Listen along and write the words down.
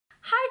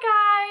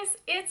guys,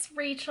 it's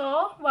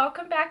Rachel.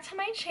 Welcome back to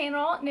my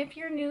channel, and if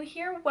you're new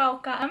here,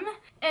 welcome.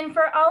 And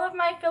for all of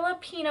my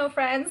Filipino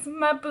friends,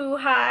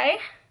 mabuhay.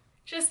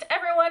 Just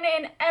everyone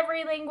in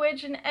every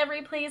language and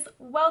every place,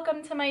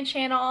 welcome to my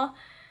channel.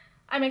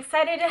 I'm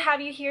excited to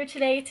have you here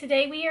today.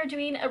 Today we are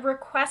doing a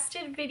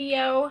requested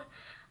video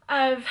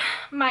of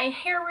my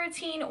hair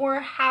routine, or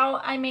how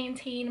I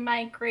maintain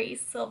my gray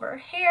silver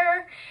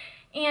hair.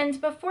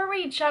 And before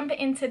we jump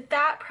into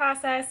that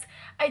process,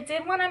 I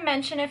did want to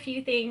mention a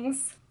few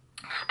things.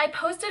 I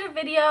posted a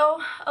video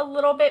a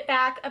little bit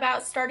back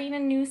about starting a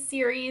new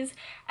series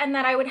and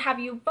that I would have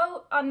you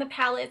vote on the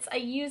palettes I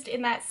used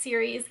in that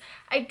series.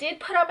 I did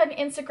put up an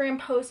Instagram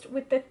post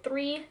with the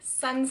 3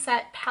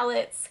 sunset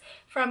palettes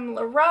from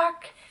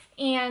Lorac,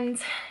 and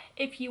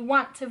if you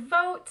want to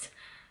vote,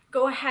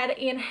 go ahead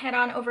and head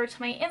on over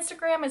to my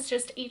Instagram. It's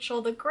just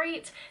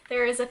AchelTheGreat.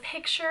 There is a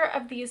picture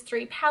of these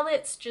 3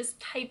 palettes. Just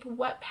type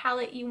what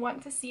palette you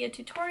want to see a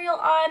tutorial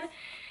on,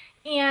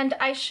 and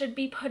I should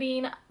be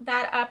putting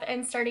that up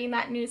and starting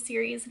that new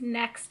series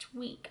next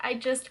week. I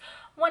just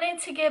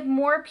wanted to give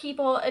more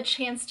people a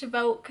chance to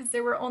vote because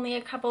there were only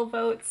a couple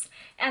votes,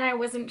 and I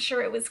wasn't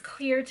sure it was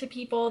clear to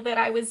people that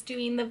I was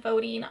doing the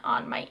voting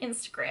on my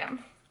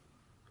Instagram.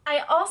 I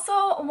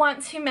also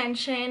want to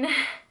mention,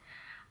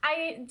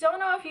 I don't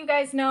know if you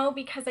guys know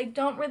because I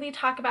don't really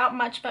talk about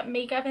much but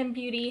makeup and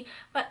beauty,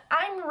 but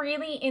I'm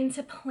really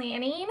into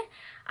planning.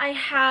 I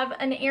have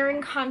an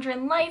Erin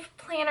Condren Life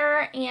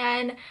planner,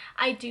 and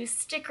I do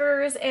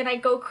stickers, and I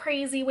go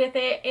crazy with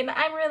it, and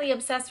I'm really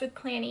obsessed with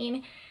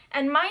planning.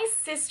 And my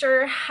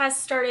sister has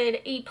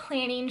started a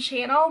planning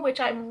channel, which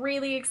I'm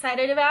really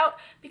excited about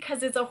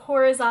because it's a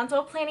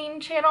horizontal planning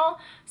channel.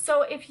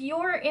 So if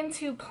you're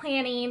into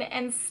planning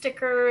and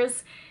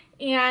stickers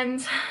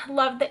and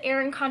love the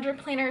Erin Condren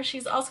planner,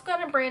 she's also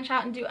going to branch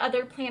out and do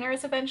other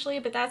planners eventually,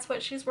 but that's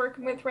what she's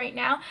working with right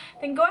now,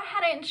 then go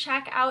ahead and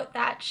check out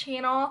that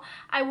channel.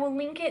 I will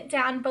link it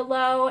down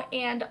below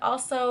and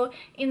also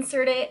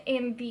insert it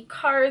in the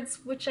cards,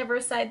 whichever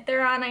side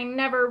they're on. I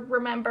never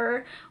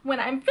remember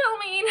when I'm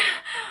filming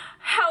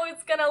how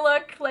it's gonna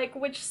look, like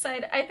which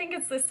side. I think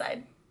it's this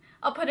side.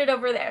 I'll put it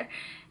over there.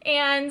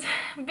 And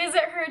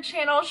visit her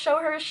channel, show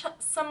her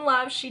some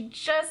love. She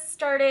just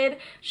started.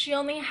 She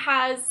only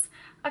has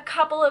a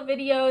couple of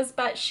videos,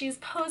 but she's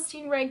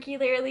posting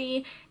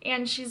regularly,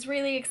 and she's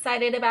really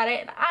excited about it.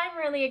 And I'm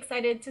really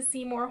excited to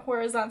see more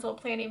horizontal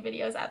planning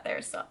videos out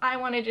there. So I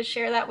wanted to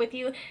share that with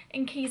you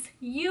in case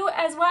you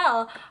as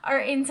well are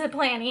into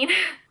planning.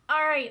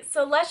 Alright,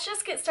 so let's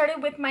just get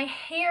started with my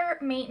hair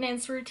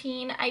maintenance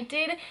routine. I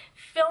did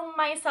film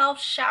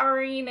myself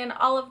showering and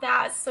all of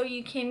that so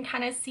you can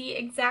kind of see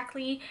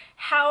exactly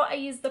how I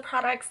use the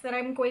products that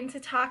I'm going to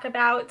talk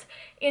about.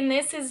 And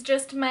this is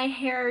just my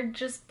hair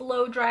just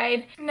blow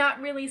dried, not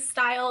really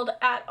styled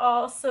at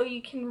all, so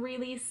you can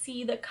really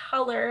see the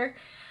color.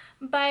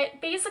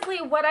 But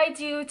basically what I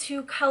do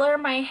to color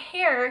my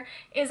hair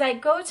is I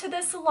go to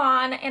the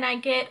salon and I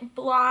get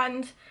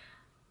blonde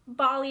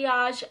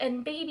balayage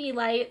and baby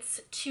lights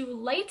to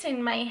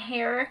lighten my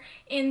hair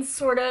in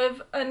sort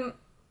of an,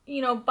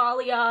 you know,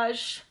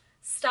 balayage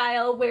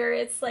style where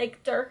it's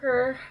like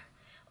darker,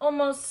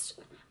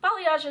 almost,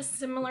 balayage is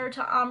similar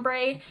to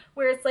ombre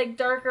where it's like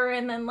darker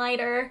and then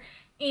lighter,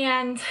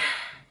 and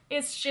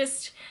it's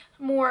just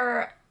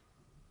more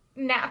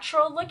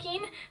natural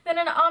looking than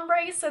an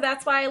ombre, so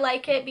that's why I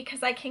like it,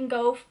 because I can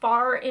go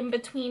far in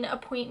between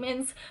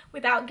appointments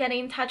without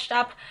getting touched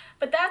up.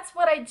 But that's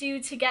what I do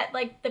to get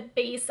like the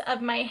base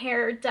of my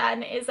hair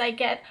done, is I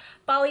get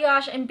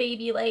balayage and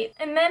baby light,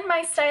 and then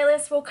my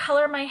stylist will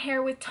color my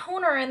hair with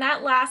toner, and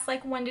that lasts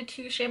like 1 to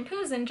 2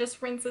 shampoos and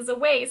just rinses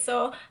away,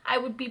 so I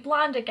would be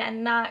blonde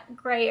again, not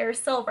gray or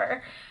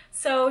silver.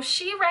 So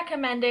she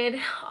recommended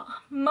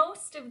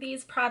most of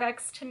these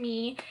products to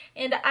me,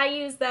 and I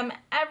use them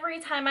every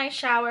time I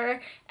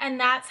shower, and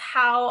that's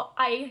how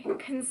I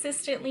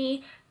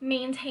consistently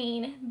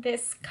maintain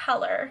this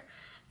color.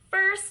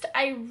 First,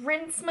 I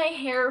rinse my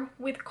hair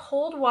with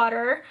cold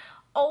water.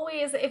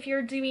 Always, if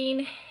you're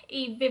doing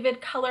a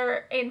vivid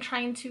color and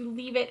trying to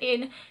leave it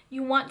in,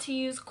 you want to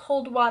use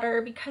cold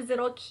water because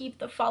it'll keep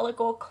the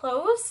follicle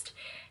closed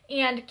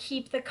and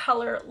keep the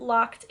color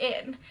locked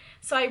in.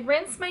 So I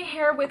rinse my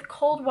hair with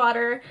cold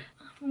water.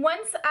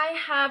 Once I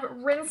have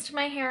rinsed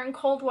my hair in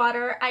cold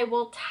water, I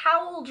will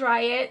towel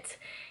dry it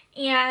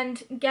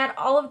and get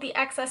all of the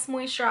excess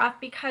moisture off,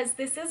 because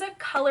this is a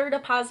color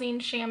depositing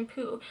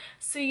shampoo.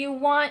 So you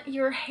want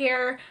your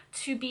hair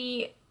to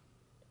be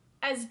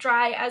as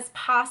dry as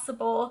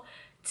possible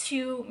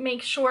to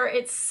make sure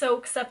it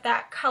soaks up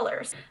that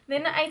color.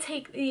 Then I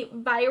take the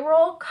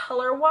Viral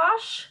Color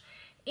Wash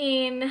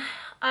in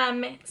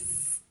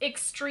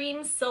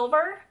Extreme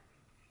Silver,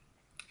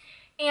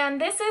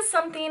 and this is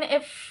something,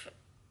 if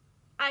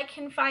I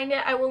can find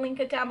it I will link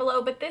it down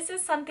below, but this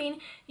is something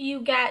you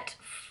get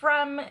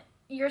from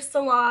your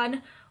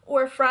salon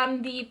or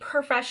from the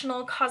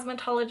professional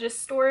cosmetologist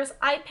stores.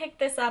 I picked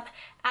this up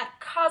at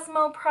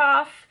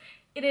Cosmoprof.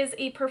 It is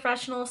a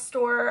professional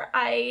store.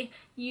 I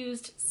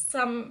used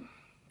some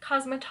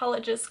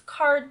cosmetologist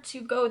card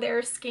to go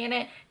there, scan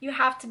it. You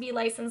have to be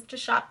licensed to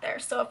shop there.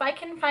 So if I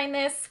can find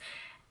this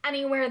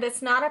anywhere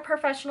that's not a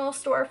professional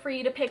store for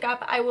you to pick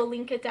up, I will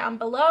link it down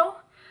below.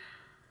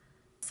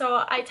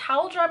 So I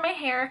towel dry my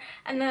hair,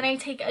 and then I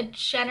take a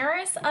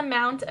generous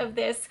amount of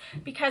this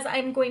because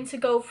I'm going to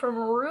go from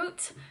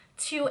root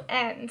to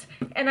end,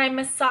 and I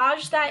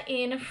massage that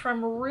in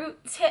from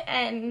root to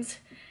end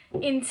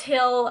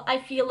until I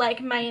feel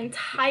like my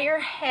entire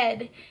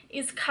head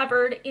is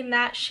covered in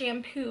that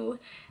shampoo.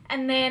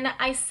 And then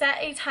I set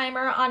a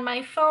timer on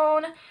my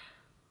phone,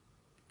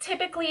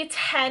 typically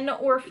 10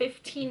 or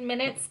 15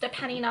 minutes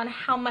depending on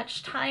how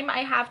much time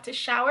I have to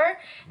shower,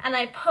 and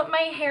I put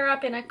my hair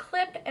up in a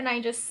clip and I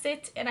just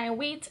sit and I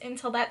wait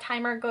until that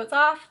timer goes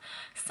off.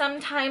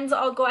 Sometimes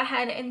I'll go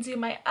ahead and do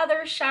my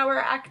other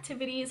shower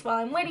activities while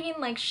I'm waiting,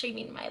 like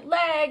shaving my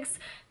legs,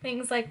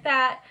 things like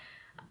that.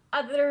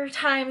 Other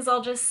times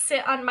I'll just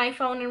sit on my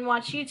phone and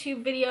watch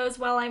YouTube videos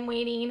while I'm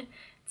waiting,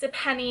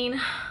 depending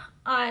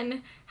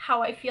on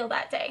how I feel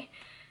that day.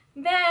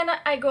 Then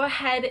I go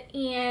ahead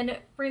and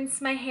rinse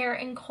my hair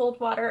in cold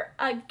water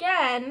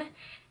again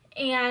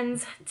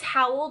and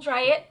towel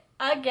dry it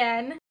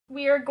again.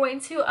 We are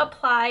going to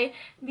apply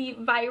the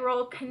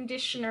Viral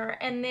Conditioner,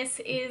 and this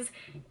is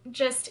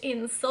just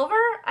in silver.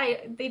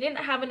 They didn't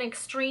have an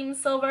extreme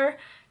silver,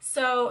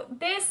 so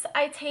this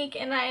I take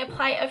and I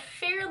apply a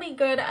fairly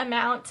good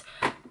amount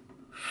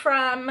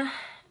from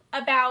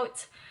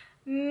about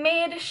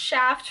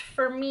mid-shaft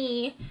for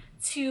me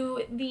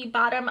to the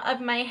bottom of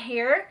my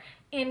hair,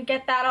 and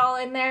get that all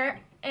in there.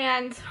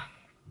 And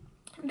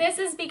this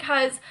is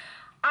because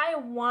I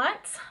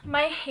want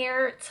my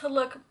hair to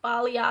look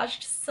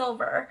balayaged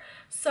silver.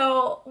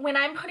 So when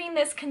I'm putting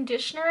this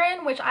conditioner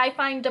in, which I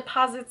find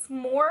deposits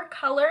more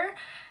color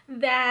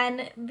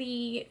than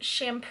the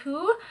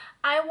shampoo,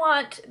 I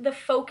want the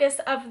focus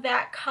of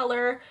that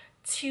color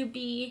to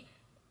be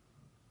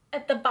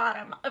at the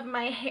bottom of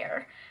my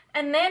hair.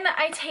 And then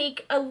I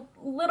take a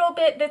little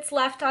bit that's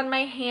left on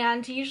my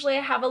hand, usually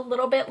I have a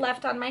little bit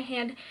left on my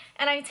hand,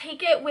 and I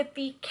take it with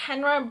the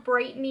Kenra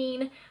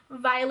Brightening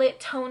Violet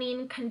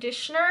Toning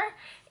Conditioner,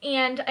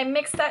 and I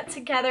mix that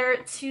together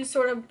to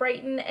sort of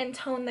brighten and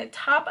tone the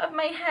top of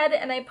my head,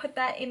 and I put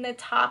that in the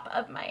top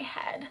of my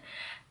head.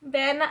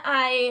 Then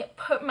I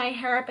put my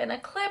hair up in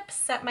a clip,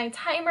 set my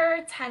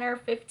timer, 10 or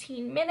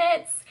 15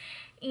 minutes,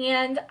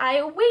 and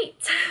I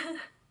wait.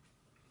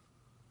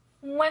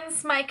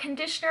 Once my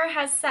conditioner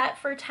has set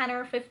for 10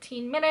 or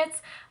 15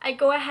 minutes, I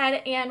go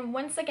ahead and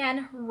once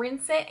again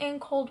rinse it in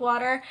cold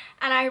water,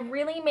 and I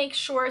really make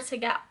sure to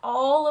get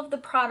all of the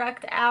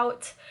product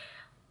out.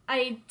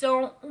 I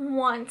don't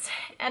want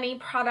any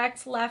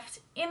product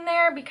left in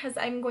there because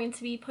I'm going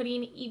to be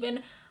putting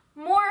even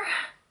more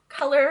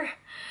color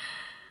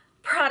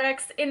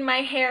products in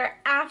my hair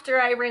after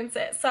I rinse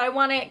it, so I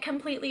want it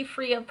completely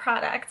free of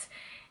product.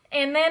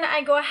 And then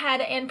I go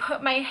ahead and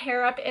put my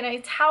hair up in a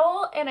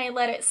towel and I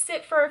let it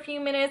sit for a few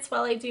minutes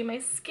while I do my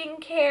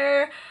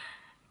skincare,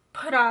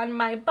 put on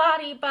my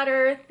body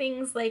butter,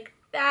 things like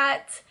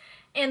that,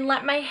 and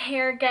let my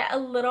hair get a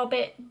little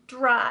bit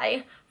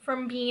dry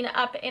from being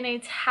up in a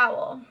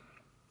towel.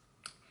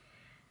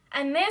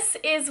 And this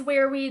is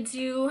where we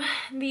do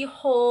the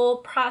whole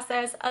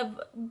process of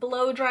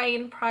blow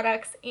drying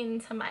products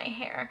into my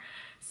hair.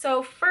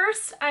 So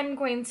first I'm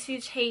going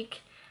to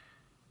take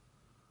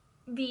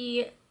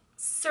the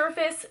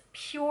Surface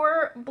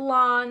Pure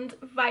Blonde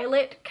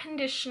Violet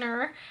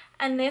Conditioner,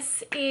 and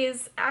this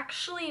is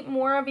actually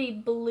more of a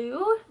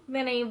blue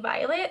than a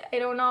violet. I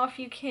don't know if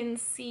you can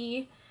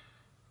see,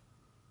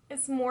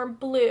 it's more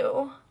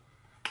blue.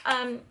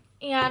 And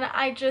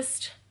I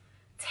just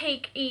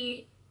take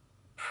a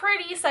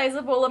pretty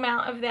sizable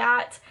amount of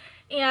that,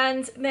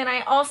 and then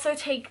I also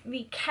take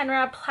the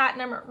Kenra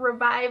Platinum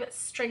Revive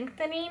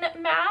Strengthening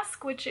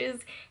Mask, which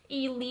is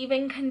a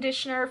leave-in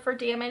conditioner for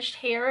damaged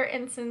hair.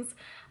 And since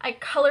I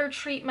color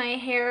treat my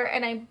hair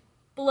and I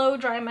blow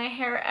dry my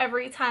hair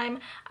every time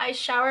I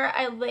shower,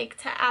 I like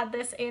to add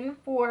this in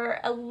for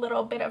a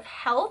little bit of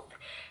health.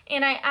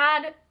 And I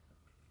add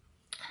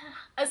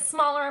a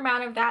smaller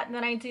amount of that, and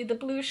then I do the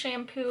blue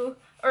shampoo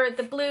or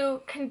the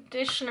blue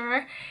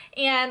conditioner,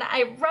 and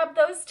I rub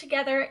those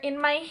together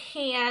in my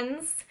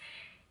hands,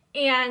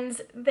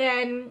 and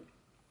then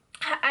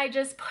I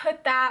just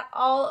put that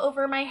all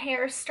over my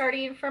hair,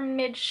 starting from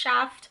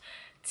mid-shaft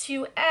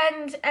to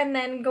end, and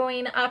then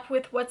going up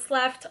with what's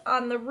left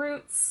on the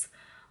roots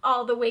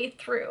all the way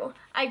through.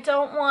 I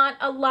don't want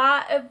a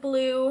lot of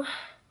blue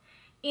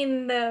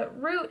in the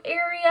root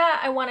area.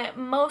 I want it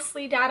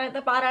mostly down at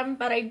the bottom,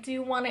 but I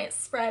do want it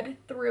spread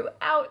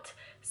throughout,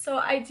 so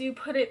I do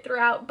put it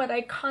throughout, but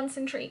I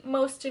concentrate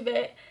most of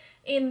it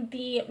in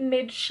the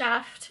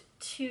mid-shaft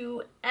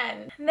to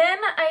end. Then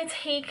I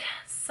take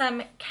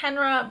some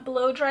Kenra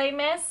Blow Dry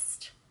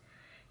Mist,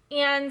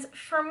 and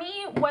for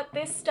me what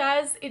this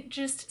does, it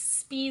just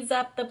speeds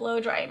up the blow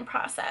drying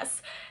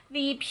process.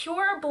 The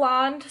Pure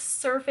Blonde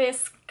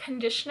Surface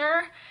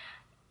Conditioner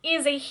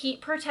is a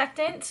heat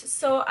protectant,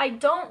 so I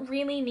don't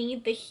really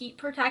need the heat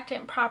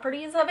protectant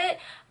properties of it,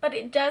 but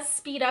it does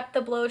speed up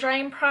the blow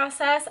drying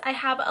process. I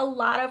have a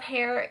lot of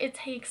hair. It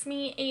takes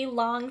me a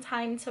long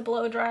time to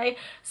blow dry,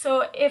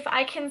 so if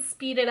I can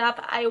speed it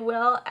up, I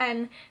will,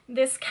 and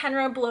this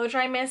Kenra blow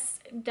dry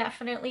mist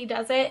definitely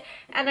does it.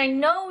 And I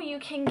know you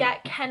can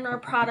get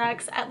Kenra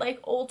products at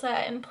like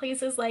Ulta and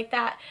places like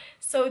that,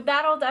 so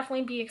that'll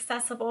definitely be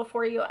accessible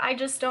for you. I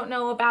just don't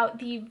know about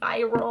the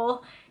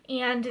viral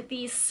and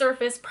these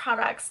surface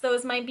products.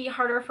 Those might be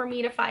harder for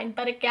me to find,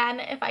 but again,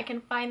 if I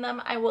can find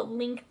them, I will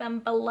link them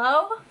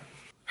below.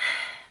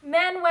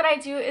 Then what I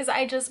do is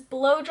I just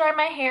blow dry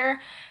my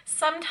hair.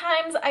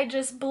 Sometimes I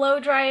just blow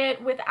dry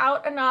it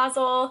without a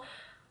nozzle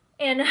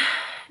and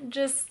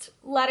just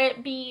let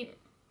it be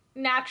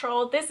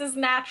natural. This is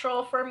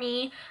natural for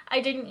me. I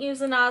didn't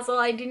use a nozzle.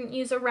 I didn't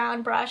use a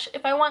round brush.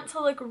 If I want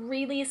to look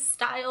really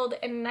styled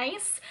and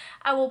nice,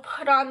 I will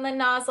put on the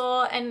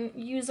nozzle and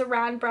use a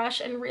round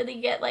brush and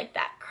really get like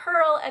that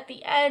curl at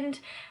the end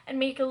and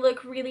make it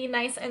look really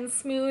nice and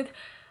smooth.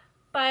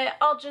 But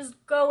I'll just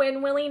go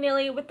in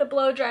willy-nilly with the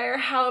blow dryer.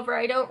 However,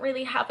 I don't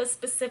really have a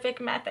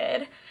specific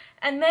method.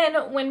 And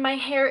then when my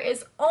hair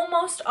is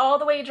almost all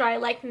the way dry,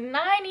 like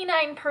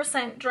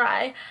 99%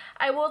 dry,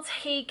 I will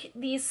take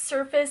the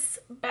Surface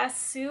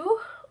Basu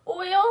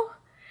oil,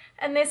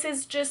 and this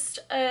is just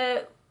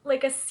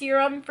like a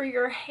serum for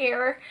your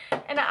hair,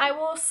 and I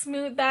will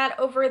smooth that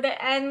over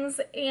the ends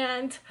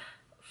and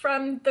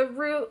from the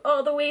root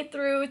all the way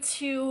through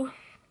to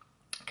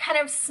kind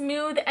of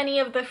smooth any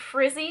of the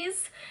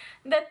frizzies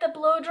that the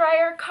blow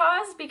dryer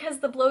caused, because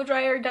the blow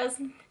dryer does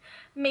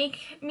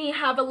make me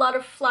have a lot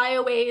of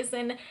flyaways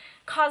and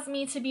cause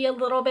me to be a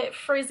little bit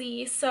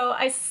frizzy. So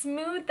I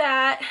smooth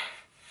that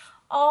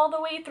all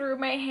the way through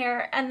my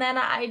hair, and then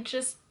I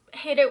just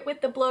hit it with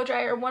the blow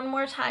dryer one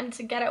more time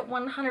to get it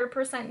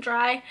 100%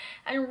 dry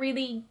and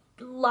really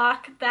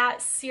lock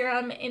that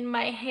serum in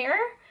my hair.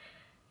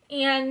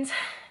 And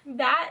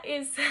that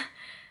is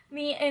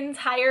the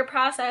entire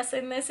process,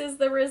 and this is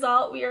the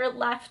result we are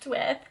left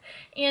with.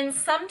 And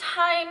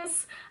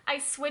sometimes I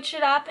switch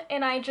it up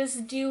and I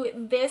just do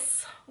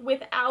this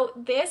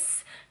without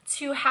this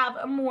to have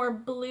a more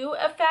blue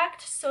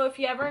effect. So if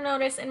you ever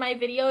notice in my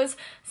videos,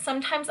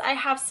 sometimes I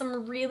have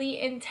some really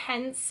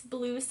intense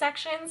blue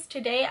sections.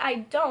 Today I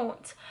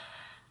don't.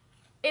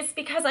 It's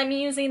because I'm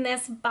using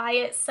this by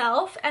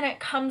itself, and it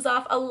comes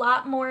off a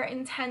lot more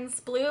intense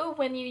blue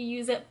when you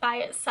use it by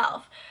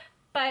itself.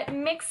 But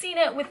mixing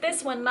it with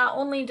this one, not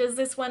only does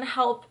this one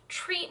help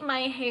treat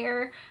my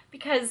hair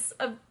because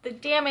of the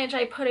damage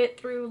I put it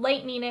through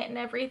lightening it and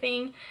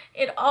everything,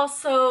 it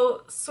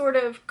also sort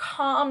of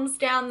calms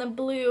down the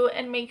blue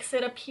and makes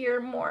it appear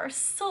more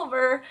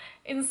silver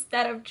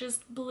instead of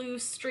just blue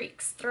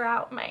streaks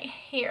throughout my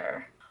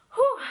hair.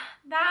 Whew,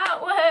 that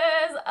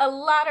was a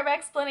lot of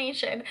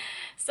explanation.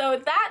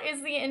 So that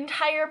is the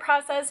entire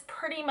process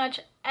pretty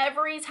much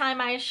every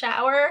time I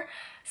shower.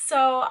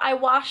 So I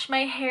wash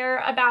my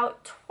hair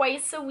about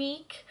twice a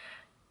week,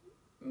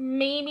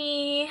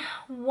 maybe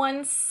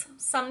once,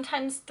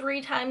 sometimes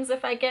 3 times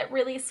if I get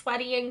really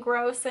sweaty and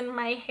gross and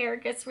my hair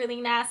gets really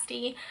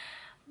nasty.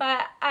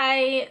 But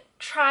I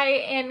try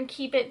and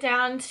keep it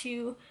down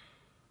to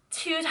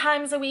 2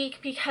 times a week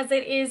because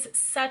it is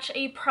such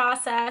a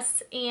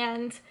process,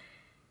 and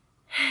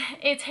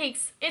it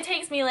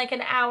takes me like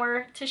an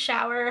hour to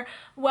shower,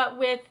 what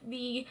with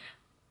the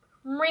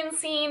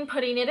rinsing,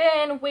 putting it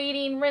in,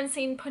 waiting,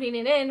 rinsing, putting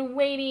it in,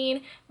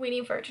 waiting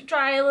for it to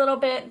dry a little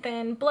bit,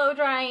 then blow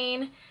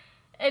drying.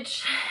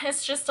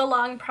 It's just a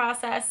long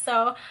process.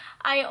 So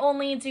I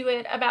only do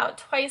it about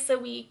twice a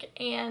week,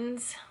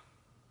 and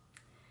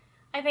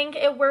I think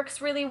it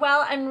works really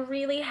well. I'm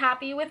really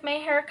happy with my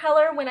hair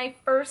color. When I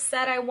first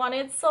said I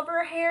wanted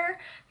silver hair,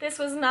 this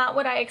was not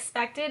what I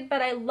expected,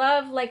 but I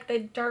love like the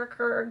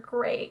darker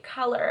gray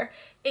color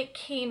it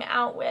came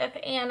out with,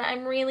 and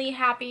I'm really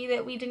happy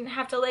that we didn't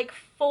have to like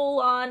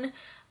full on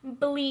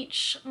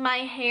bleach my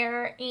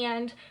hair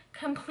and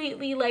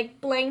completely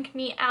like blank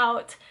me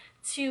out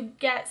to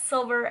get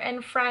silver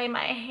and fry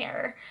my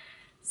hair.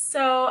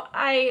 So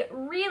I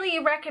really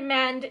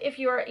recommend, if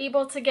you are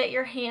able to get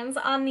your hands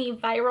on the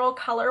viral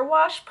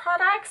Colorwash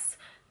products,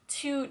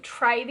 to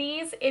try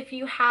these if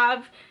you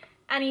have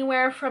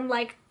anywhere from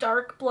like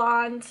dark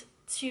blonde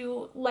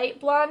to light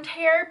blonde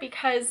hair,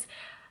 because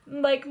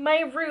like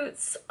my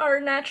roots are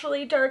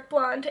naturally dark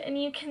blonde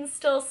and you can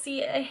still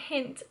see a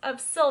hint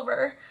of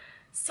silver.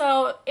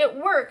 So it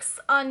works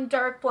on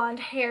dark blonde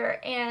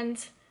hair,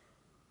 and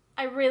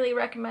I really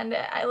recommend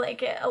it. I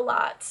like it a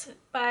lot,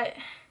 but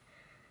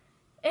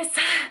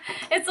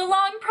it's a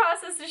long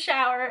process to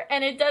shower,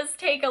 and it does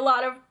take a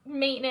lot of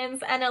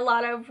maintenance and a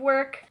lot of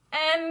work,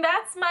 and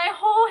that's my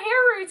whole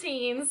hair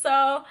routine.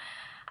 So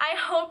I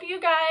hope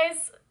you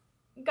guys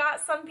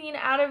got something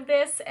out of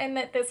this and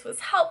that this was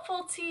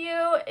helpful to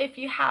you. If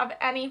you have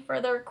any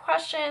further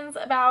questions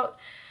about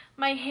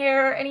my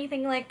hair or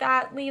anything like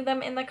that, leave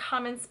them in the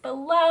comments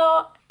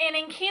below. And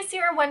in case you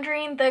are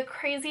wondering, the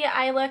crazy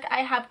eye look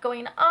I have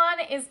going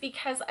on is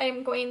because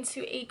I'm going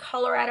to a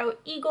Colorado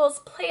Eagles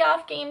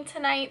playoff game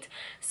tonight.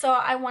 So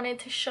I wanted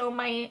to show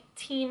my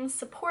team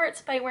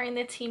support by wearing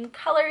the team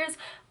colors,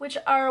 which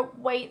are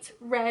white,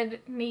 red,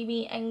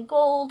 navy, and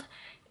gold.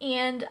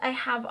 And I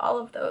have all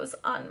of those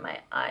on my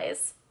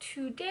eyes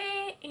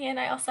today. And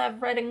I also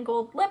have red and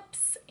gold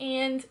lips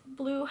and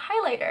blue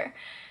highlighter.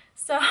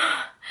 So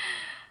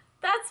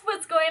that's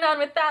what's going on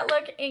with that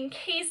look, in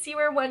case you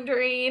were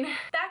wondering.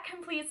 That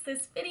completes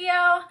this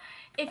video.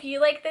 If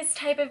you like this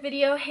type of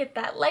video, hit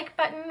that like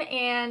button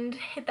and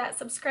hit that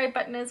subscribe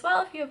button as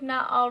well if you have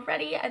not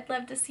already. I'd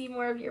love to see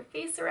more of your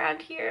face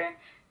around here.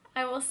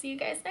 I will see you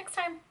guys next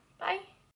time. Bye.